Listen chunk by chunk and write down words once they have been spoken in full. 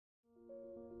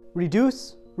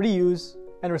reduce, reuse,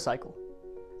 and recycle.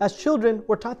 As children,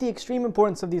 we're taught the extreme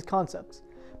importance of these concepts,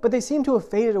 but they seem to have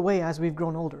faded away as we've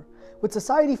grown older, with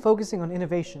society focusing on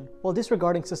innovation while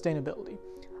disregarding sustainability.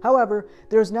 However,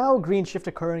 there is now a green shift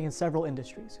occurring in several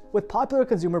industries, with popular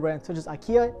consumer brands such as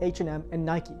IKEA, H&M, and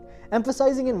Nike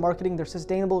emphasizing and marketing their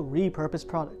sustainable, repurposed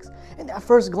products. And at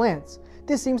first glance,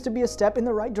 this seems to be a step in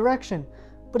the right direction,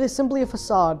 but is simply a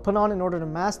facade put on in order to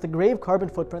mask the grave carbon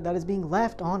footprint that is being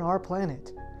left on our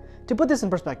planet. To put this in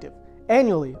perspective,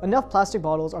 annually, enough plastic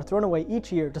bottles are thrown away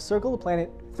each year to circle the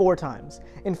planet 4 times.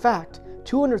 In fact,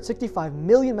 265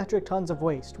 million metric tons of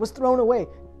waste was thrown away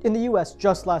in the US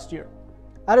just last year.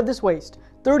 Out of this waste,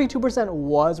 32%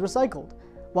 was recycled,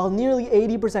 while nearly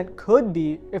 80% could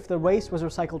be if the waste was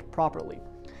recycled properly.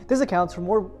 This accounts for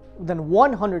more than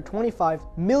 125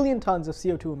 million tons of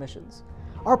CO2 emissions.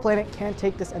 Our planet can't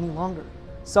take this any longer.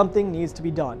 Something needs to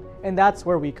be done, and that's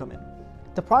where we come in.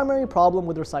 The primary problem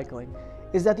with recycling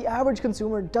is that the average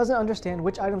consumer doesn't understand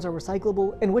which items are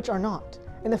recyclable and which are not.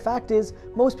 And the fact is,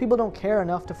 most people don't care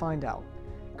enough to find out.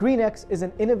 GreenX is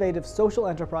an innovative social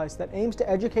enterprise that aims to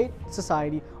educate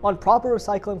society on proper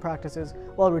recycling practices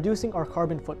while reducing our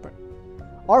carbon footprint.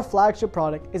 Our flagship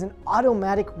product is an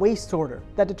automatic waste sorter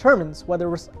that determines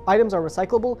whether items are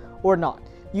recyclable or not,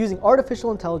 using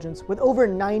artificial intelligence with over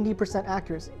 90%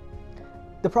 accuracy.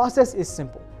 The process is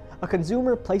simple. A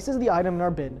consumer places the item in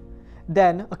our bin,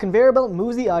 then a conveyor belt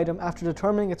moves the item after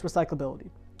determining its recyclability.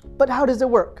 But how does it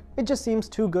work? It just seems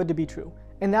too good to be true,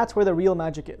 and that's where the real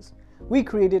magic is. We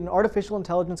created an artificial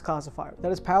intelligence classifier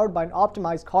that is powered by an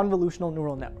optimized convolutional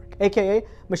neural network, aka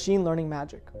machine learning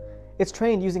magic. It's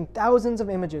trained using thousands of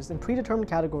images in predetermined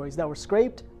categories that were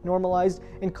scraped, normalized,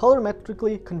 and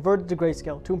colorimetrically converted to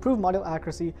grayscale to improve model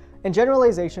accuracy and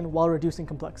generalization while reducing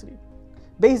complexity.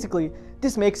 Basically,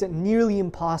 this makes it nearly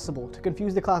impossible to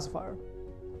confuse the classifier.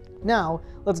 Now,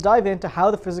 let's dive into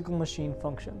how the physical machine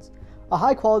functions. A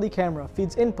high-quality camera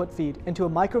feeds input feed into a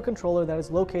microcontroller that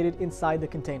is located inside the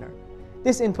container.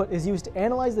 This input is used to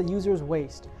analyze the user's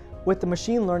waste with the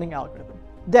machine learning algorithm.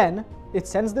 Then, it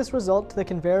sends this result to the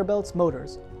conveyor belt's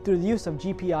motors through the use of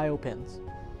GPIO pins.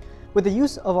 With the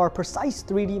use of our precise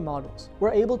 3D models,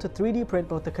 we're able to 3D print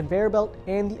both the conveyor belt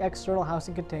and the external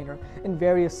housing container in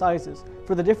various sizes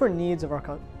for the different needs of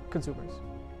our consumers.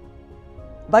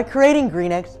 By creating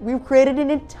GreenX, we've created an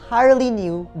entirely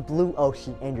new blue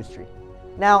ocean industry.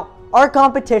 Now, our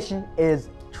competition is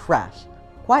trash,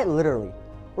 quite literally.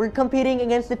 We're competing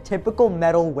against a typical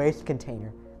metal waste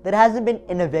container that hasn't been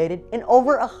innovated in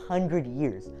over 100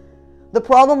 years. The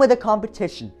problem with the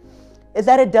competition is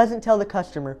that it doesn't tell the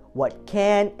customer what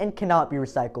can and cannot be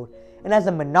recycled and has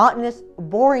a monotonous,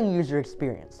 boring user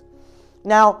experience.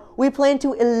 Now, we plan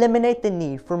to eliminate the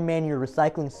need for manual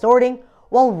recycling sorting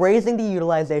while raising the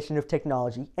utilization of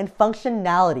technology and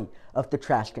functionality of the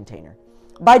trash container.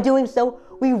 By doing so,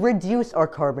 we reduce our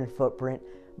carbon footprint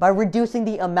by reducing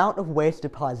the amount of waste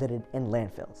deposited in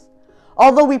landfills.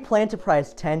 Although we plan to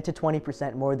price 10 to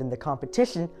 20% more than the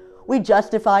competition, we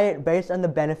justify it based on the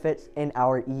benefits in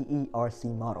our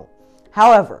EERC model.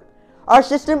 However, our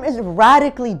system is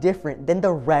radically different than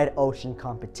the red ocean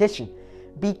competition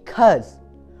because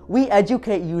we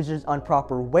educate users on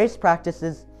proper waste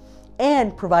practices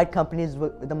and provide companies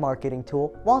with the marketing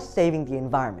tool while saving the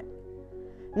environment.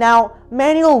 Now,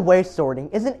 manual waste sorting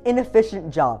is an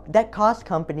inefficient job that costs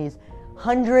companies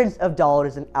hundreds of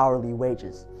dollars in hourly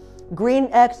wages.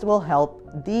 GreenX will help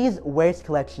these waste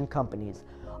collection companies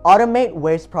automate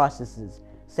waste processes,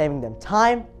 saving them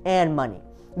time and money.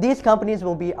 These companies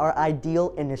will be our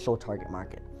ideal initial target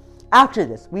market. After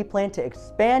this, we plan to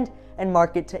expand and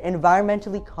market to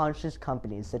environmentally conscious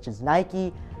companies such as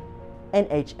Nike and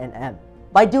H&M.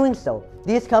 By doing so,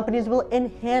 these companies will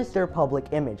enhance their public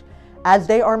image as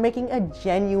they are making a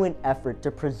genuine effort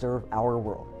to preserve our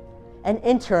world, and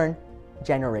in turn,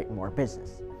 generate more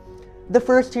business. The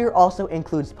first tier also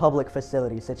includes public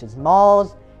facilities such as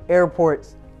malls,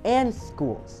 airports, and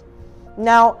schools.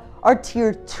 Now, our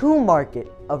tier 2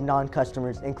 market of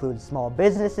non-customers includes small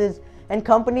businesses and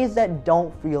companies that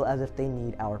don't feel as if they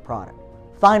need our product.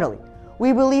 Finally,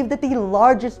 we believe that the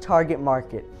largest target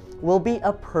market will be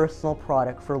a personal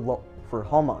product for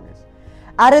homeowners.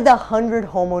 Out of the 100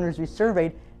 homeowners we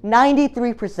surveyed,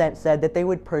 93% said that they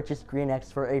would purchase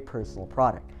GreenX for a personal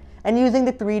product. And using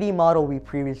the 3D model we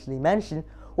previously mentioned,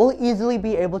 we'll easily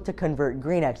be able to convert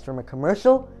GreenX from a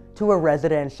commercial to a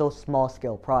residential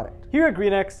small-scale product. Here at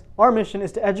GreenX, our mission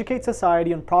is to educate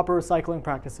society on proper recycling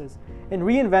practices and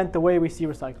reinvent the way we see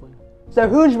recycling. So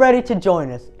who's ready to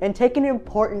join us and take an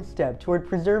important step toward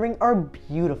preserving our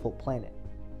beautiful planet?